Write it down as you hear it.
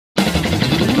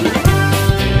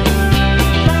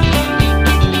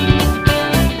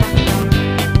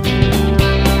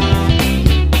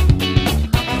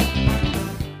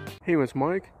name is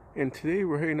Mike, and today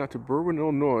we're heading out to Berwyn,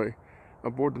 Illinois,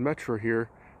 aboard the Metro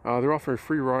here. They're offering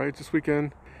free rides this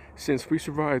weekend since we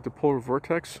survived the polar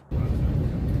vortex.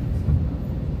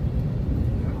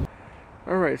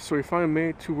 Alright, so we finally made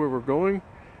it to where we're going.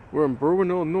 We're in Berwyn,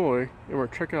 Illinois, and we're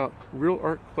checking out Reel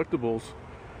Art Collectibles.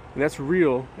 And that's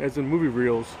real, as in movie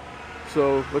reels.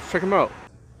 So let's check them out.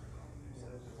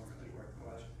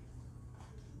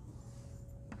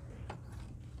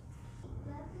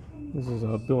 This is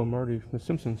Bill and Marty from The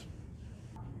Simpsons.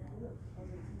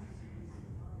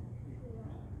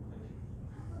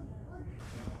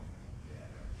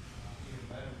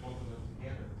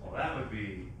 Well, that'd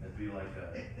be like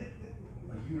a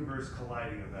universe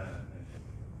colliding event.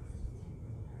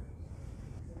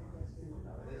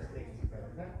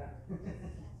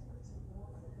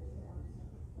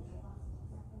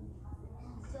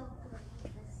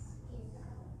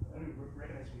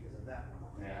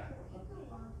 Yeah.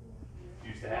 You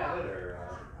used to have it,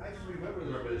 or I just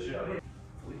remember the show.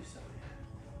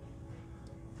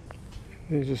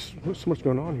 There's just so much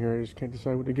going on here, I just can't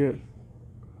decide what to get.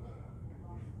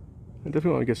 I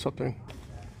definitely want to get something.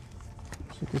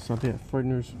 Check this out, they have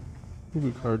Frighteners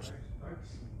movie cards.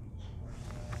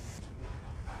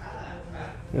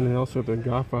 And they also have the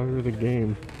Godfather, the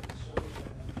game.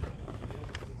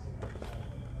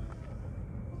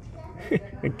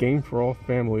 A game for all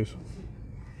families.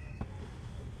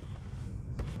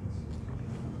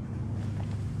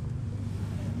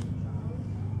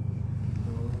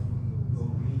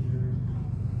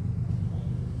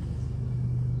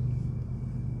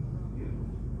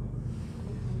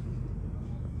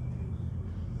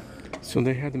 So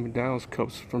they had the McDonald's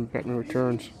cups from Batman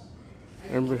Returns.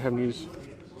 I remember having these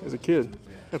as a kid.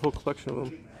 I have a whole collection of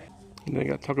them. And they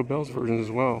got Taco Bell's versions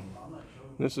as well.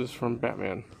 And this is from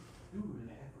Batman.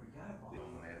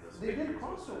 They did a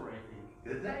crossover, I think.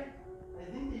 Did they? I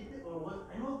think they did. Or what?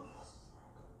 I know.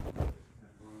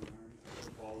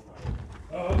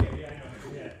 Oh, okay, yeah, I know.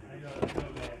 Yeah, I know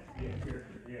that. Yeah,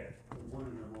 character. Yeah, one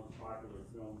of their most popular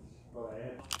films. Well, I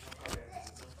had.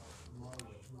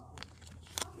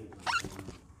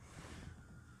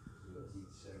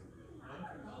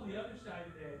 Well, the other side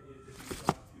of that is if you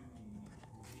talk to the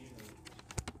museum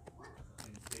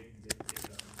and they can get kids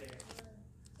on the table.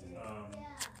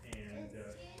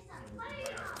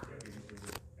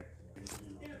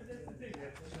 Yeah, but that's the thing.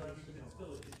 That's it's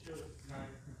still it shows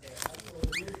time past.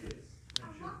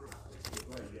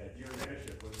 Right, yeah, Jerry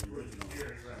Bishop was the original.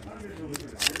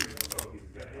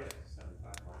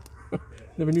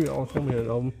 Never knew All Family had an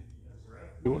album.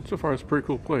 So far, it's a pretty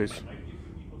cool place.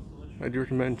 I do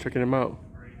recommend checking them out.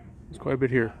 There's quite a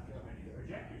bit here.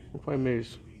 I'm quite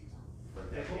amazed.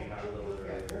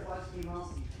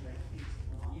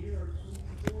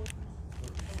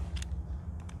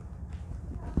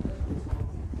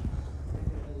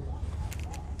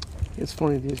 It's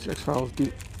funny, these X-Files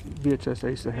VHS I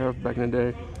used to have back in the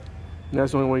day. And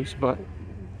that's the only way you could buy.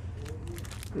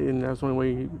 And that's the only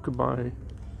way you could buy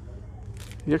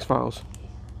the X-Files.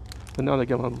 But now they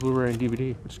get them on Blu-ray and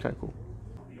DVD, which is kind of cool.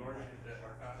 The origin of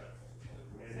Arcata,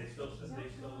 and they still just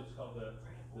call the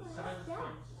Silent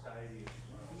Film Society.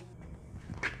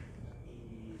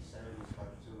 80s, 70s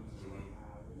cartoons.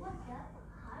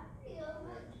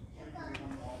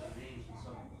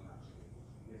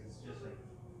 It's just like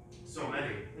So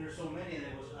many. There's so many, and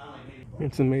it was on like maybe.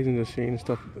 It's amazing to see and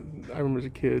stuff I remember as a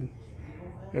kid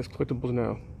as collectibles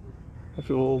now. I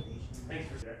feel old. thanks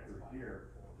for Projector here,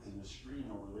 and the screen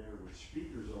over there with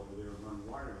speakers over there run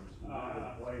wireless. And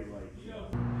play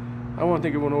like. I want to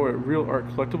thank everyone over at Reel Art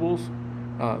Collectibles.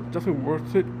 Definitely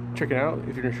worth it. Check it out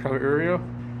if you're in the Chicago area.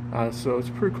 So it's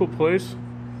a pretty cool place.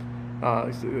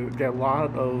 It's got a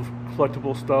lot of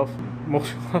collectible stuff.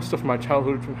 Mostly a lot of stuff from my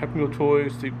childhood, from Happy Meal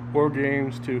toys to board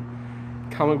games to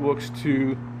comic books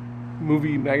to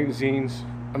movie magazines.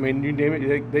 I mean, you name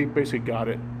it, they basically got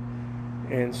it.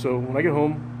 And so when I get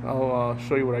home, I'll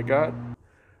show you what I got.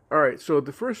 Alright, so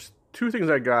the first two things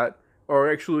I got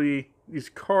are actually these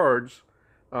cards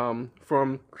from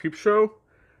Creepshow.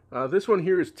 This one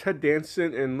here is Ted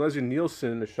Danson and Leslie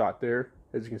Nielsen in the shot there,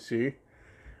 as you can see.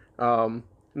 And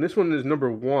this one is number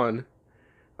 1.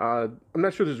 I'm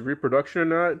not sure if this is reproduction or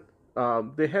not.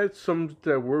 They had some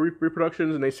that were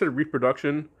reproductions, and they said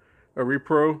reproduction, or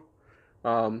repro,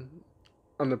 on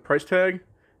the price tag.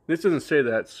 This doesn't say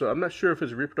that, so I'm not sure if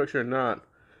it's a reproduction or not.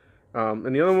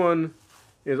 And the other one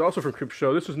is also from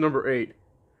Creepshow. This is number 8.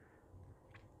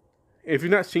 If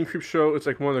you've not seen Creepshow, it's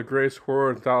like one of the greatest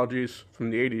horror anthologies from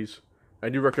the 80s. I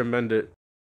do recommend it.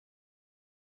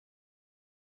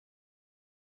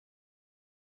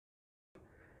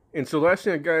 And so the last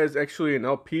thing I got is actually an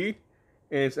LP.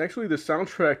 and it's actually the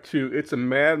soundtrack to "It's a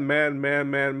Mad, Mad, Mad,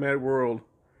 Mad, Mad World."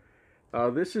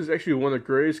 This is actually one of the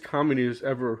greatest comedies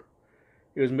ever.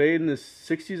 It was made in the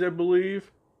 60s, I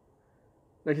believe,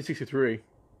 1963,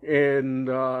 and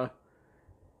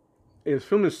it was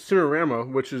filmed in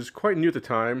Cinerama, which is quite new at the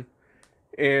time,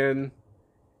 and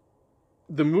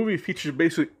the movie features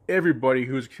basically everybody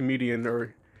who's a comedian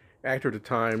or actor at the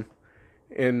time,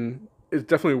 and it's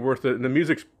definitely worth it, and the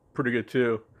music's pretty good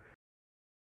too.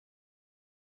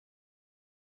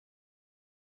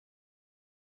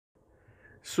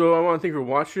 So I want to thank you for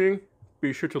watching.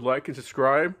 Be sure to like and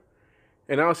subscribe,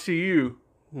 and I'll see you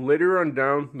later on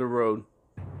down the road.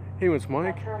 Hey, it's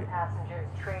Mike. Return passengers,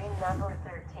 train number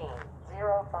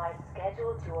 1305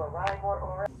 scheduled to arrive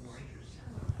or